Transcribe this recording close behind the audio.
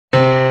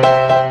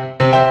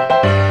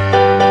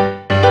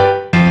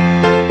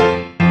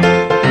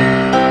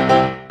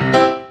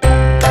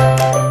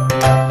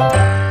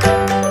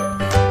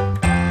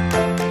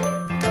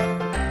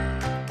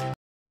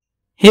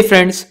Hey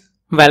friends,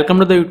 welcome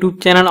to the YouTube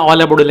channel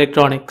all about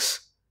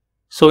electronics.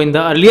 So in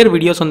the earlier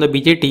videos on the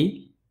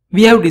BJT,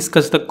 we have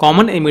discussed the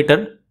common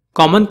emitter,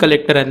 common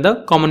collector and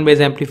the common base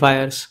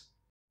amplifiers.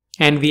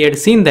 And we had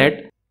seen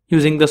that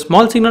using the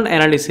small signal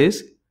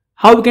analysis,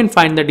 how we can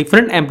find the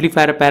different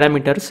amplifier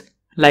parameters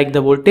like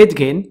the voltage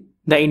gain,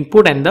 the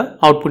input and the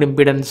output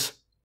impedance.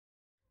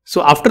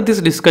 So after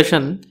this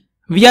discussion,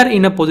 we are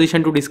in a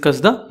position to discuss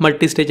the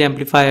multi-stage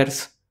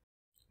amplifiers.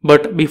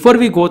 But before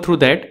we go through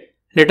that,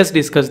 let us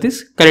discuss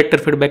this collector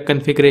feedback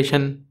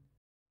configuration.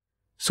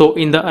 So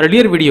in the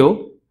earlier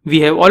video,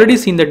 we have already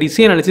seen the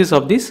DC analysis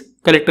of this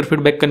collector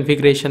feedback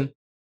configuration.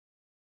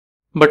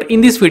 But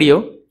in this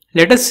video,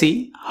 let us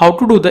see how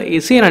to do the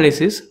AC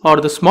analysis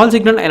or the small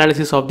signal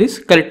analysis of this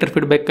collector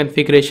feedback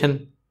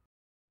configuration.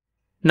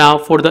 Now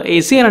for the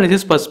AC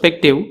analysis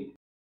perspective,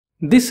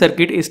 this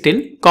circuit is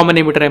still common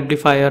emitter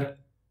amplifier.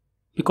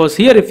 Because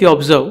here if you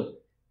observe,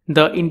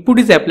 the input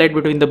is applied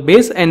between the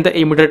base and the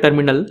emitter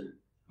terminal,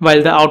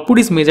 while the output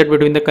is measured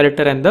between the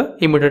collector and the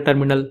emitter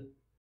terminal.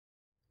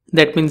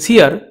 That means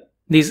here,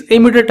 this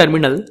emitter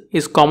terminal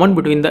is common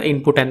between the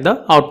input and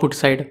the output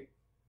side.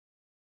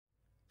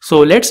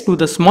 So let's do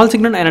the small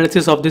signal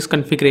analysis of this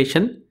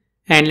configuration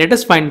and let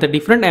us find the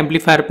different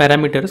amplifier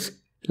parameters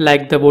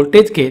like the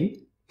voltage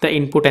gain, the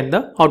input and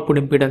the output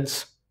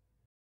impedance.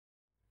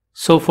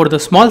 So for the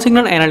small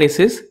signal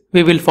analysis,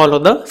 we will follow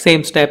the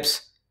same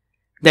steps.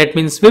 That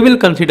means we will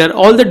consider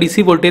all the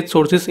DC voltage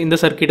sources in the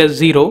circuit as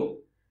 0,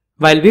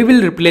 while we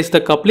will replace the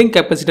coupling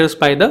capacitors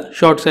by the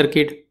short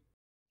circuit.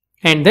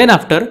 And then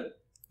after,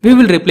 we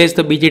will replace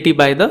the BJT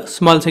by the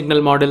small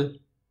signal model.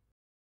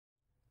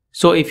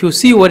 So if you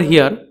see over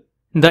here,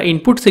 the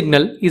input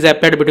signal is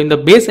applied between the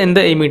base and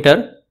the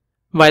emitter,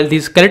 while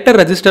this collector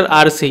resistor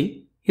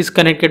RC is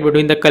connected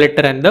between the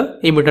collector and the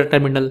emitter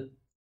terminal.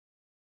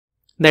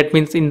 That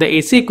means in the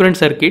AC equivalent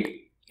circuit,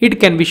 it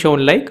can be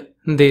shown like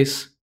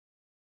this.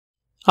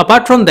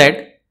 Apart from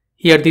that,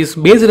 here this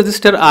base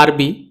resistor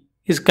RB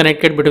is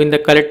connected between the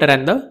collector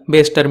and the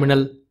base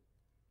terminal.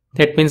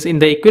 That means in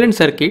the equivalent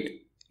circuit,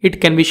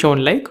 it can be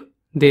shown like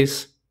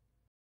this.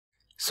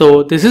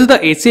 So this is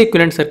the AC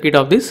equivalent circuit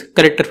of this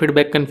collector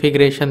feedback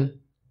configuration.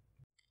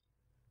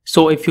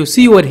 So if you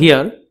see over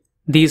here,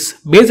 this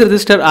base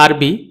resistor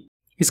RB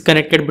is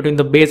connected between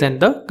the base and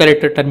the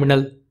collector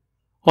terminal.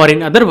 Or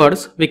in other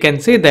words, we can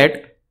say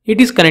that it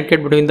is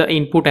connected between the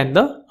input and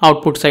the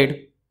output side.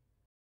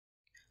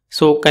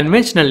 So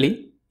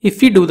conventionally,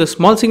 if we do the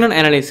small signal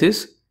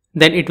analysis,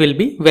 then it will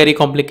be very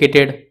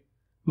complicated.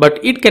 But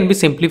it can be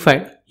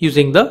simplified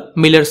using the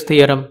Miller's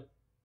theorem.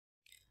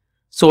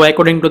 So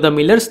according to the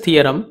Miller's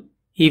theorem,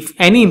 if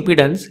any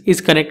impedance is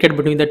connected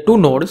between the two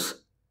nodes,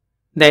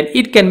 then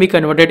it can be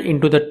converted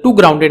into the two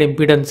grounded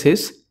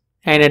impedances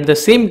and at the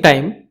same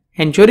time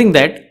ensuring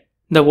that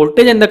the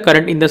voltage and the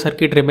current in the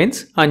circuit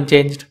remains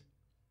unchanged.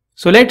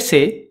 So let's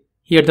say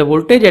here the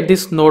voltage at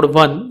this node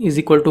 1 is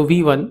equal to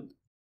V1,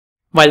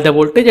 while the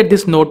voltage at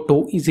this node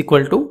 2 is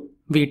equal to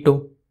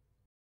V2.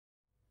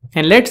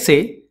 And let's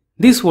say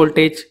this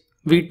voltage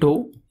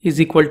V2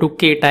 is equal to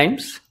K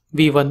times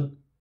V1.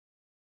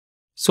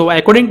 So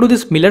according to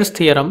this Miller's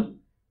theorem,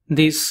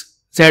 this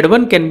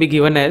Z1 can be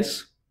given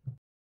as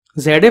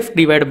ZF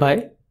divided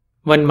by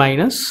 1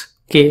 minus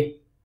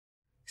K.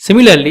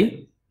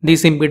 Similarly,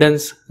 this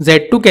impedance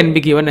Z2 can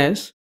be given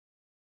as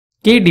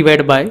K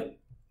divided by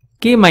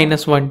K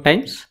minus 1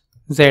 times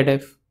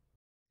ZF.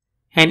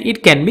 And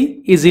it can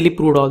be easily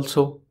proved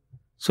also.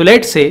 So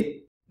let's say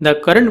the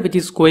current which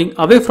is going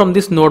away from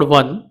this node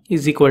 1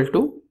 is equal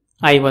to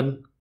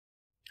I1.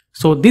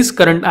 So this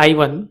current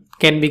I1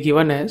 can be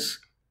given as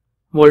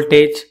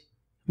voltage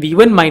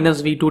V1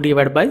 minus V2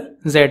 divided by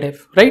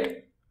ZF,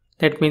 right?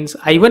 That means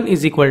I1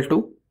 is equal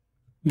to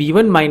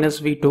V1 minus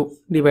V2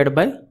 divided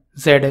by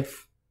ZF.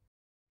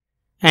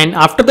 And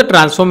after the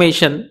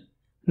transformation,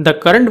 the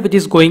current which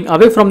is going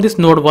away from this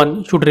node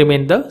 1 should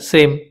remain the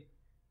same.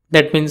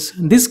 That means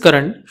this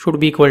current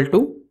should be equal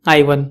to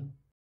I1.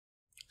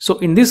 So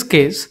in this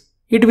case,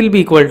 it will be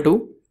equal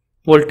to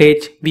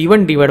voltage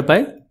V1 divided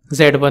by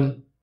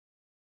Z1.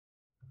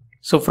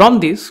 So from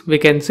this, we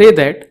can say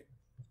that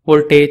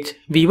voltage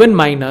V1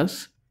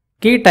 minus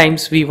K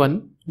times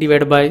V1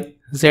 divided by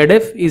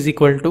ZF is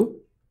equal to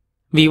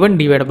V1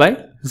 divided by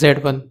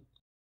Z1.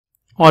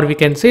 Or we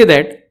can say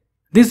that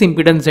this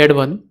impedance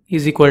Z1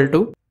 is equal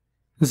to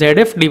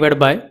ZF divided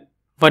by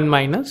 1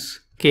 minus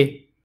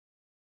K.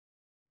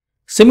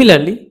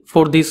 Similarly,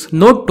 for this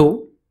node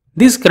 2,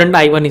 this current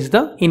I1 is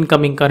the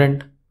incoming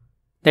current.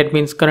 That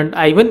means current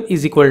I1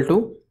 is equal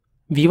to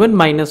V1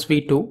 minus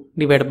V2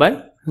 divided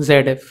by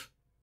ZF.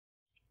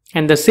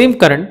 And the same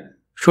current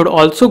should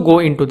also go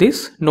into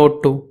this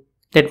node 2.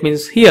 That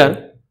means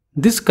here,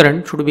 this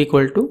current should be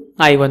equal to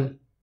I1.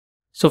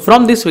 So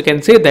from this we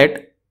can say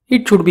that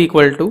it should be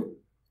equal to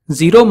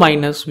 0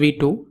 minus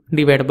V2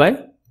 divided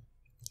by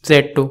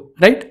Z2,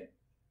 right?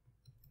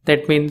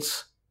 That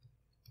means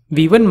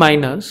V1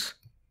 minus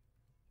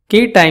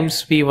K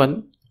times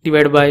V1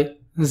 divided by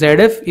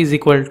ZF is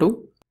equal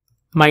to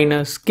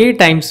minus K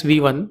times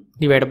V1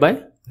 divided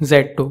by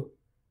Z2.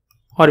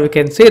 or we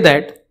can say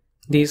that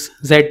this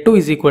Z2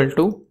 is equal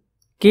to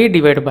K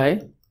divided by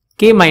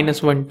K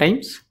minus 1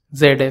 times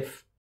ZF.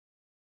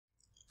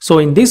 So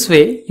in this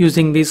way,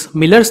 using this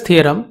Miller's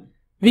theorem,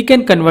 we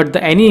can convert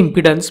the any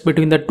impedance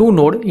between the two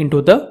nodes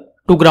into the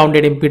two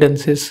grounded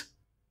impedances.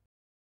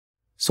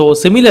 So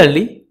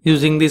similarly,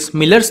 using this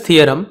Miller's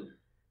theorem,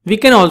 we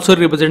can also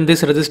represent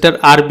this resistor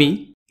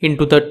RB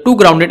into the two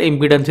grounded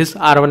impedances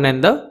R1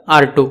 and the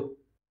R2.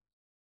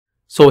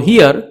 So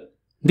here,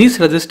 this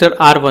resistor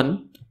R1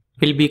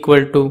 will be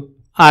equal to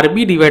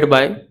RB divided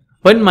by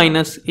 1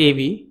 minus AV,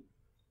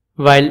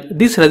 while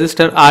this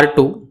resistor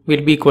R2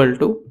 will be equal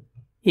to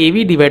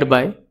AV divided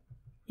by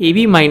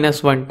AV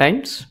minus 1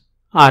 times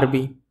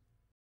RB.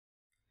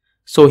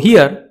 So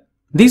here,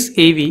 this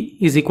AV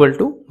is equal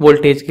to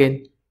voltage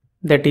gain,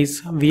 that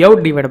is V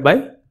out divided by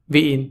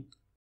V in.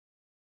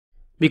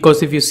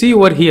 Because if you see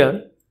over here,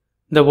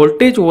 the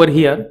voltage over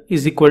here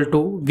is equal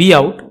to V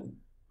out,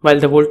 while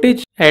the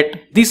voltage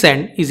at this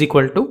end is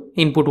equal to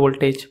input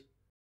voltage.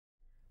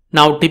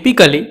 Now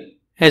typically,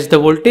 as the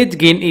voltage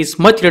gain is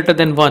much greater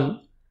than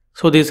 1,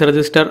 so this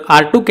resistor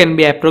R2 can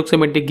be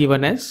approximately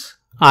given as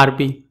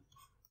RB.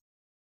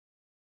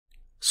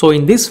 So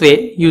in this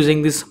way,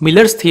 using this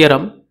Miller's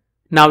theorem,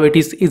 now it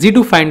is easy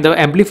to find the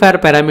amplifier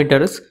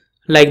parameters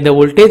like the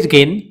voltage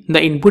gain,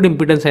 the input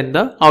impedance and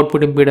the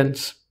output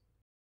impedance.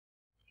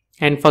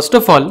 And first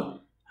of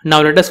all,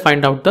 now let us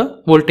find out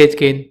the voltage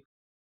gain.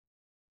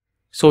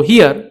 So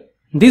here,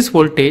 this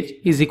voltage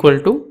is equal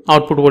to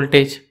output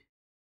voltage.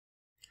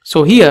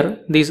 So here,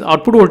 this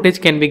output voltage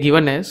can be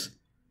given as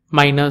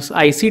minus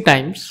IC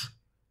times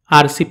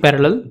RC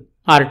parallel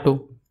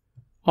R2,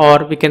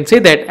 or we can say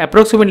that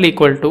approximately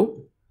equal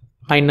to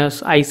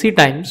minus IC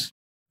times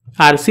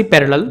RC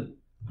parallel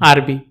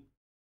RB.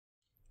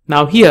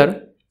 Now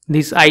here,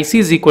 this IC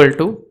is equal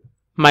to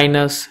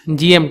minus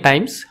GM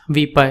times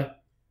V pi,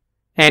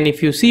 and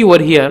if you see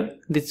over here,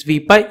 this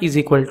V pi is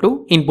equal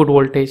to input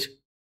voltage.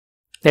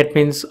 That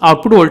means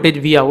output voltage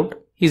V out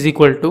is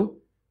equal to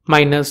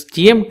minus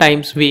GM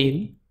times V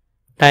in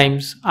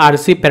times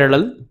RC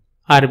parallel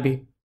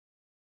RB.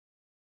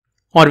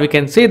 Or we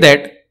can say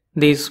that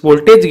this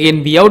voltage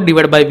gain V out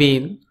divided by V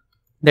in,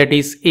 that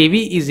is AV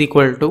is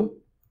equal to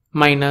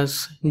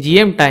minus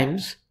GM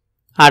times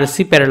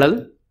RC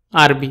parallel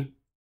RB.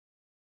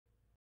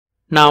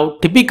 Now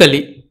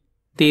typically,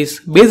 this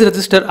base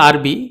resistor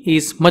RB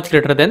is much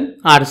greater than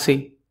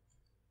RC.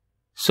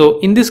 So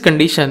in this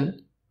condition,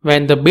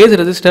 when the base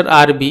resistor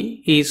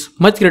RB is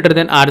much greater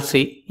than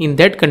RC, in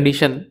that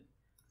condition,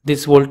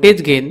 this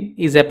voltage gain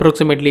is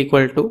approximately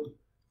equal to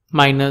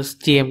minus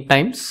GM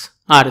times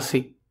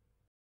RC.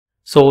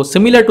 So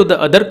similar to the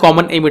other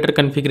common emitter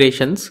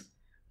configurations,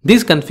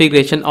 this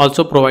configuration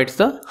also provides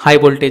the high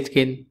voltage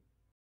gain.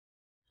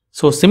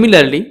 So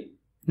similarly,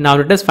 now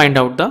let us find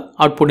out the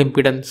output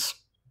impedance.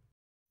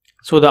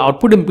 So the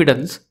output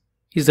impedance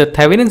is the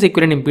Thevenin's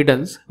equivalent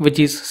impedance which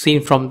is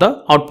seen from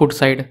the output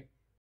side.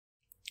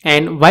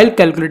 And while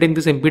calculating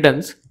this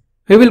impedance,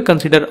 we will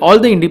consider all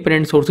the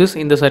independent sources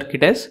in the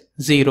circuit as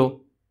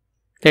 0.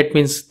 That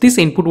means this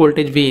input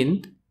voltage V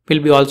in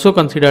will be also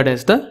considered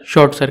as the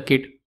short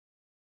circuit.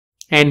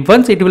 And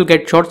once it will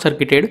get short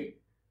circuited,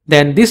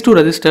 then these two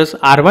resistors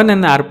R1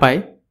 and R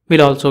pi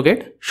will also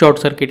get short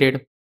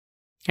circuited.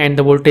 And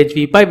the voltage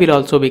V pi will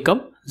also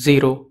become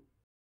 0.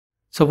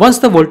 So once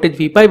the voltage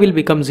V pi will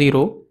become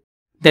 0,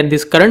 then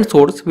this current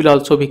source will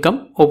also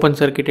become open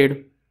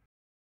circuited.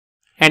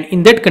 And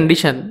in that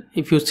condition,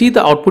 if you see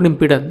the output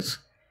impedance,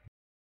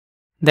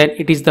 then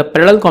it is the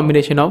parallel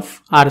combination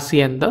of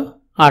RC and the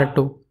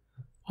R2.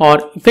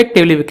 Or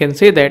effectively we can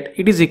say that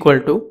it is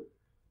equal to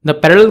the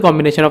parallel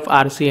combination of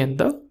RC and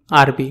the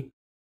RB.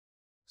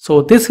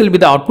 So this will be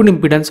the output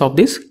impedance of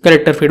this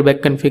collector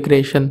feedback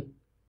configuration.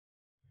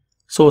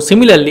 So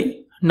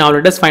similarly, now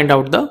let us find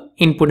out the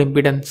input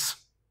impedance.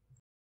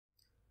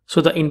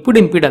 So the input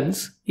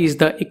impedance is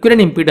the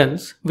equivalent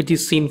impedance which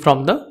is seen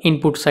from the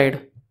input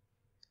side.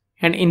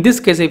 And in this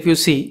case, if you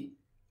see,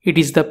 it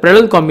is the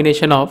parallel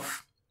combination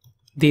of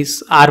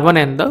this R1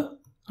 and the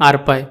R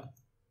pi,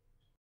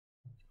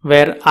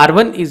 where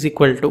R1 is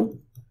equal to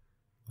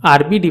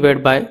RB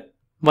divided by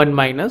 1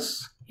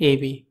 minus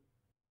AV.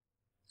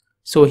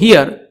 So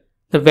here,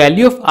 the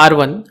value of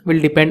R1 will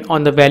depend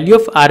on the value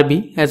of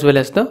RB as well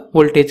as the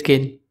voltage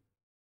gain.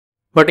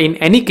 But in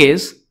any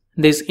case,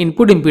 this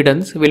input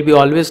impedance will be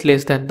always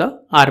less than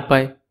the R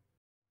pi.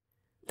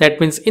 That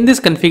means in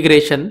this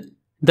configuration,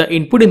 the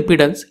input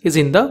impedance is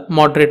in the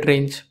moderate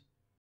range.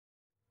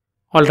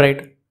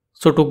 Alright,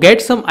 so to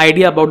get some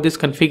idea about this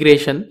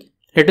configuration,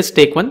 let us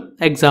take one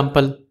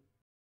example.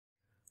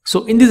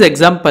 So in this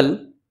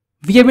example,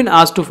 we have been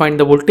asked to find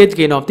the voltage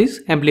gain of this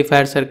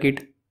amplifier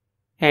circuit.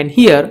 And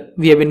here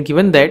we have been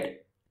given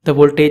that the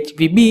voltage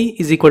VB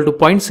is equal to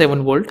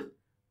 0.7 volt,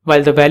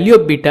 while the value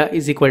of beta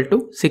is equal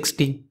to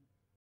 60.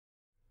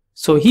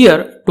 So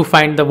here, to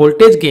find the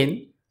voltage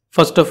gain,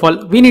 first of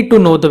all, we need to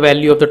know the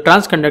value of the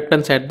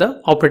transconductance at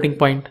the operating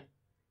point.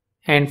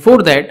 And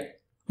for that,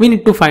 we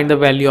need to find the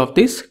value of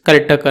this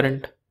collector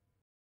current.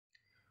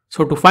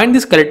 So to find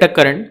this collector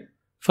current,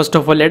 First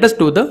of all, let us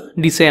do the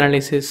DC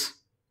analysis.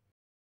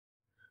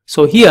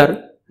 So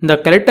here, the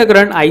collector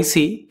current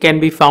IC can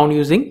be found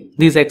using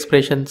these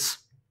expressions.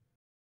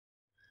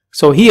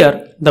 So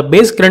here, the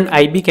base current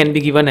IB can be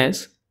given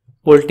as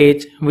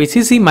voltage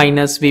VCC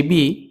minus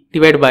VB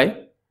divided by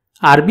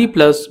RB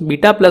plus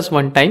beta plus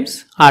 1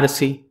 times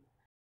RC,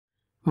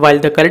 while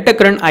the collector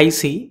current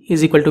IC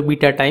is equal to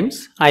beta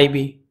times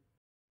IB.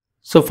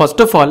 So first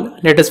of all,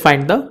 let us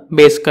find the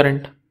base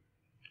current.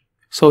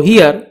 So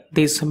here,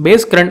 this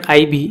base current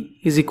IB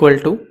is equal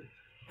to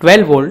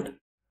 12 volt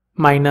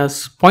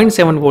minus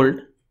 0.7 volt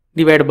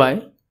divided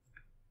by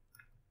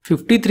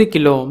 53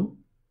 kilo ohm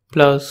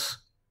plus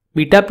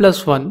beta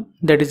plus 1,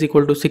 that is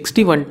equal to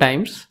 61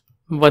 times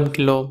 1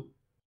 kilo ohm.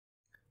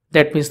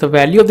 That means the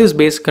value of this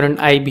base current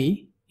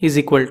IB is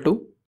equal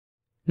to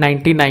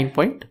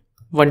 99.12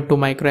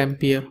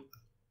 microampere.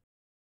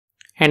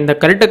 And the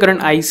collector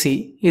current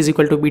IC is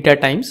equal to beta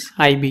times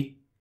IB.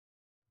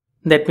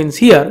 That means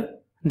here,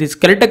 this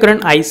collector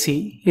current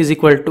IC is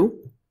equal to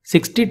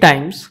 60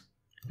 times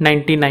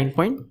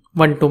 99.12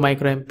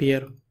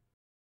 microampere.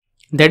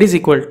 That is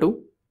equal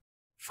to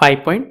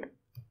 5.94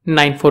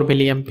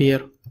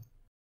 milliampere.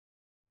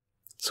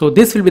 So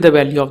this will be the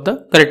value of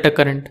the collector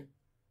current.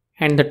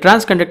 And the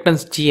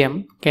transconductance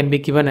GM can be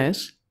given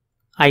as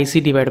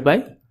IC divided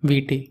by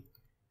VT.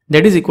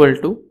 That is equal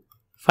to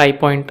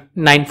 5.94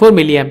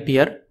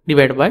 milliampere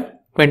divided by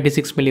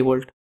 26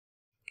 millivolt.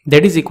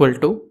 That is equal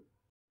to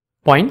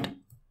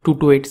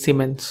 0.228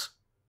 Siemens.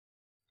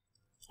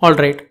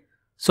 Alright,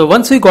 so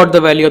once we got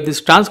the value of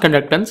this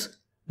transconductance,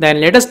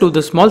 then let us do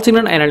the small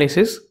signal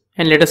analysis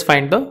and let us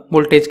find the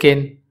voltage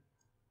gain.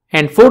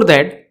 And for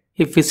that,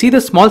 if we see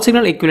the small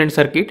signal equivalent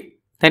circuit,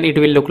 then it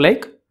will look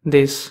like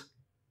this.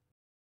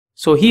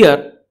 So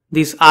here,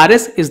 this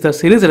RS is the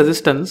series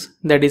resistance,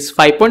 that is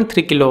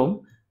 5.3 kilo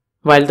ohm,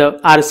 while the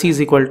RC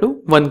is equal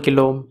to 1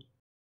 kilo ohm.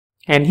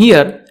 And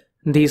here,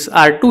 this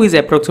R2 is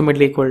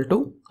approximately equal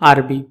to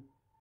RB.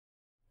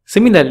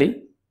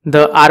 Similarly,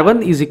 the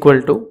R1 is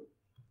equal to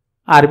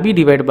RB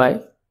divided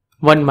by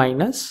 1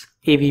 minus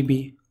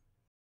AVB.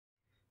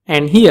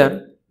 And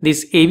here,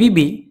 this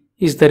AVB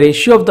is the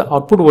ratio of the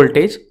output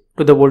voltage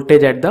to the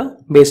voltage at the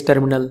base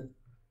terminal.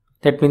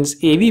 That means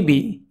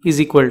AVB is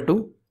equal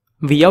to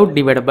Vout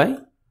divided by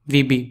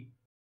VB.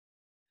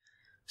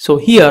 So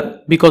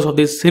here, because of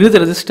this series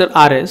resistor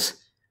RS,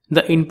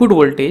 the input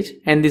voltage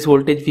and this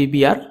voltage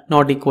VB are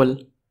not equal.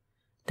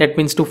 That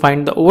means to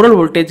find the overall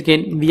voltage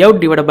gain Vout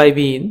divided by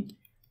Vin,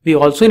 we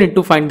also need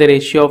to find the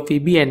ratio of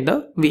VB and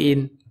the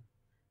Vin.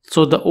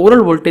 So the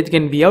overall voltage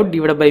gain Vout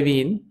divided by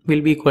Vin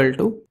will be equal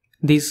to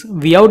this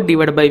Vout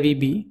divided by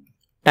VB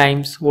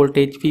times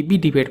voltage VB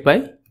divided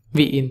by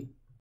Vin.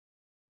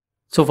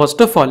 So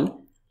first of all,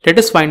 let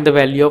us find the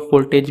value of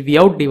voltage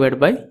Vout divided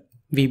by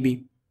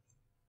VB.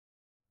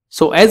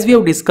 So as we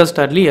have discussed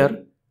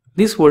earlier,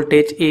 this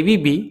voltage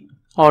AVB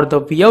or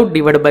the Vout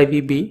divided by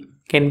VB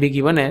can be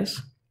given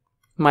as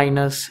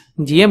minus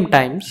GM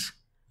times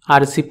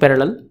RC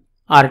parallel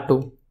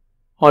R2,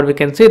 or we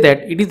can say that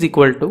it is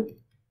equal to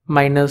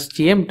minus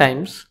GM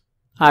times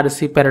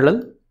RC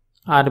parallel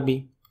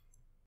RB.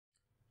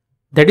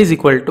 That is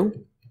equal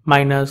to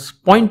minus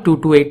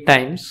 0.228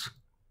 times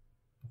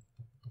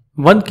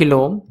 1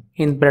 kilo ohm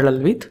in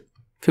parallel with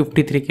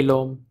 53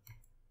 kilo ohm.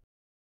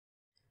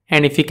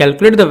 And if we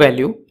calculate the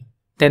value,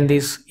 then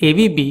this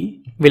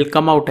AVB will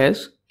come out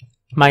as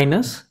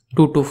minus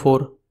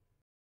 224.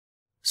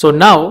 So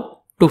now,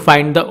 to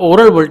find the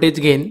overall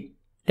voltage gain,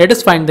 let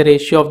us find the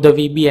ratio of the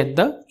VB and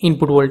the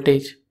input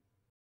voltage.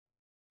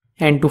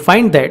 And to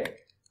find that,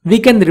 we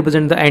can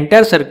represent the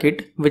entire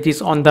circuit which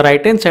is on the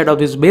right hand side of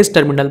this base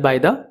terminal by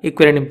the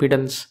equivalent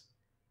impedance.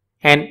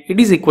 And it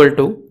is equal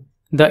to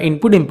the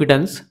input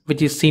impedance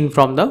which is seen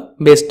from the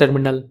base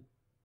terminal.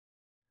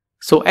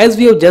 So as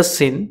we have just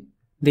seen,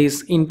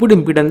 this input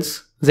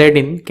impedance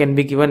Zin can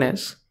be given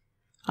as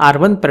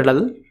R1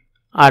 parallel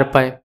R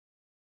pi.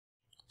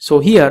 So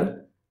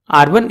here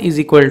R1 is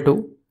equal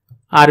to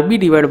RB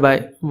divided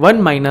by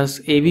 1 minus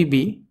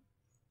AVB,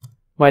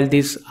 while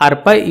this R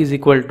pi is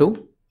equal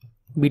to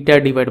beta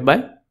divided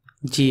by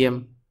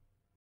GM.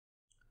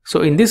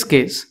 So in this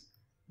case,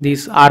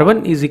 this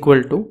R1 is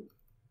equal to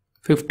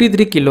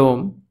 53 kilo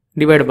ohm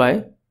divided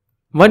by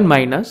 1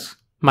 minus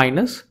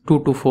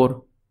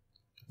 224.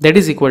 That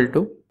is equal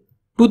to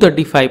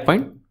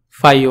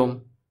 235.5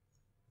 ohm,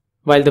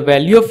 while the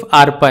value of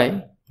R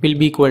pi will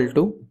be equal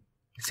to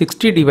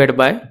 60 divided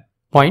by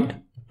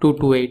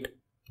 0.228.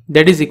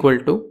 That is equal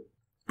to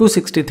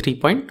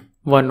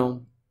 263.1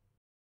 ohm.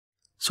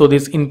 So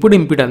this input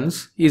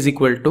impedance is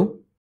equal to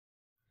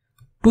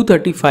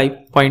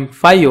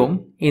 235.5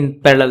 ohm in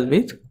parallel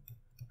with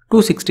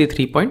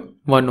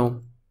 263.1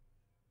 ohm.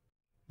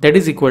 That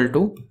is equal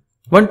to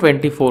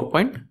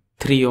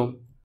 124.3 ohm.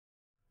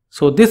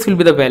 So this will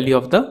be the value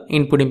of the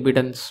input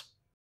impedance.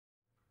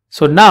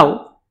 So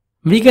now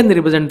we can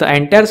represent the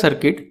entire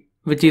circuit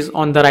which is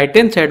on the right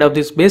hand side of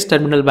this base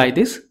terminal by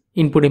this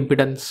input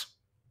impedance.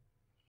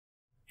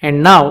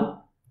 And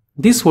now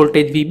this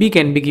voltage VB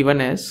can be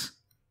given as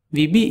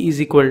VB is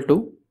equal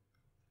to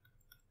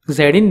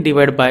Zin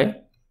divided by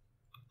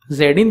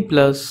Zin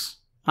plus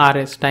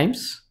Rs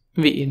times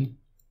Vin.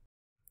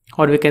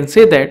 Or we can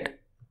say that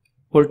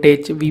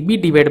voltage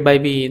Vb divided by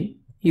Vin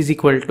is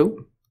equal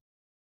to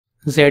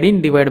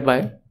Zin divided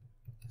by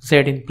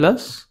Zin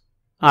plus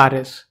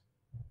Rs.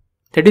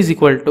 That is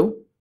equal to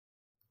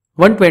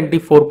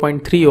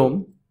 124.3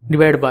 ohm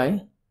divided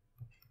by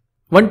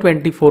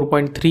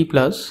 124.3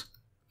 plus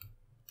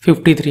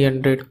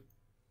 5300.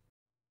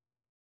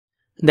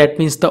 That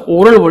means the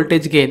overall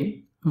voltage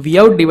gain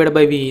Vout divided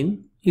by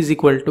Vin is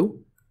equal to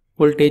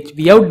voltage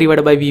Vout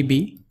divided by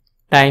Vb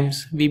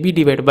times Vb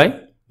divided by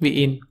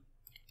Vin.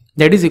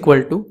 That is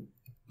equal to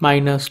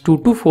minus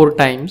 224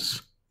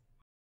 times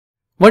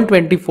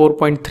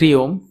 124.3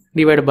 ohm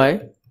divided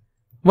by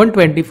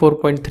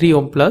 124.3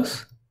 ohm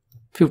plus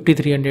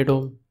 5300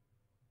 ohm.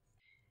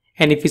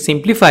 And if we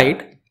simplify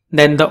it,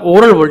 then the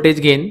overall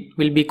voltage gain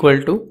will be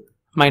equal to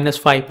minus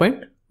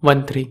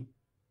 5.13.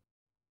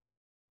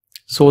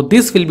 So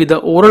this will be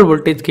the overall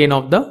voltage gain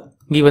of the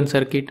given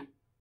circuit.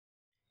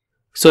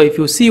 So if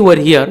you see over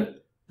here,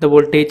 the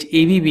voltage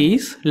AVB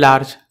is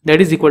large,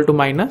 that is equal to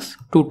minus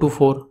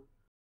 224.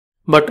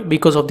 But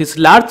because of this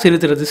large series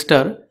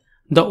resistor,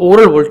 the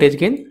overall voltage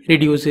gain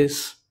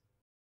reduces.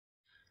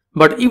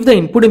 But if the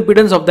input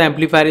impedance of the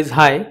amplifier is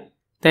high,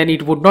 then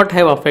it would not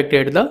have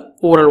affected the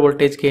overall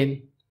voltage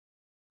gain.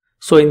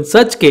 So in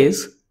such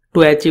case,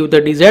 to achieve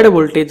the desired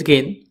voltage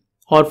gain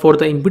or for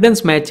the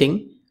impedance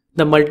matching,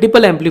 the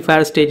multiple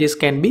amplifier stages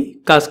can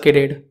be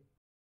cascaded.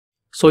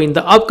 So in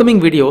the upcoming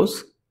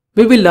videos,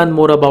 we will learn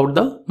more about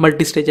the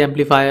multi-stage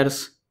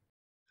amplifiers.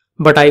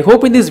 But I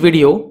hope in this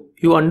video,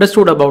 you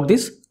understood about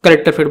this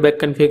collector feedback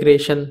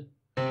configuration.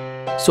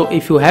 So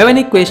if you have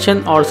any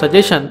question or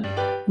suggestion,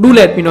 do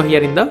let me know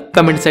here in the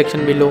comment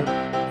section below.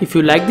 If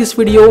you like this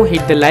video,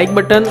 hit the like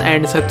button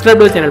and subscribe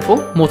to the channel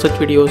for more such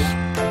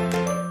videos.